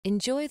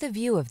Enjoy the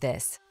view of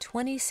this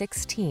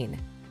 2016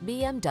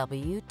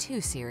 BMW 2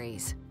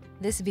 Series.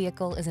 This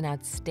vehicle is an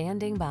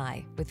outstanding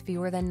buy with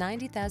fewer than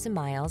 90,000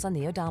 miles on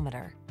the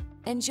odometer.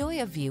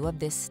 Enjoy a view of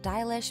this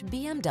stylish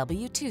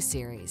BMW 2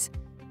 Series.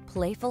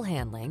 Playful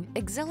handling,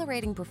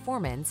 exhilarating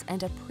performance,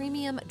 and a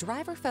premium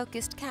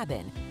driver-focused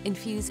cabin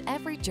infuse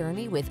every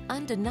journey with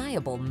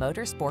undeniable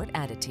motorsport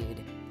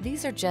attitude.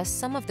 These are just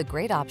some of the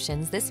great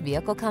options this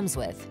vehicle comes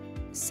with: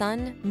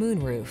 sun,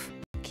 moonroof,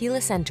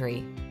 keyless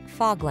entry,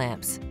 fog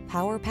lamps,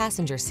 power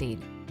passenger seat,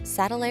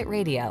 satellite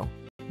radio,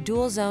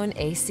 dual zone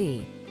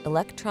AC,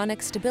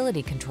 electronic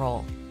stability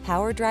control,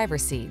 power driver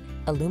seat,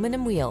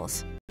 aluminum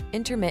wheels,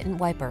 intermittent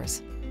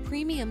wipers.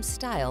 Premium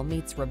style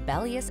meets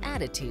rebellious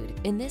attitude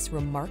in this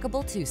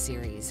remarkable 2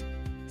 Series.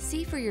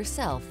 See for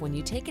yourself when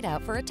you take it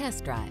out for a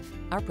test drive.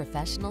 Our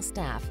professional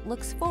staff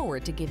looks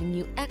forward to giving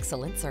you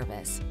excellent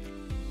service.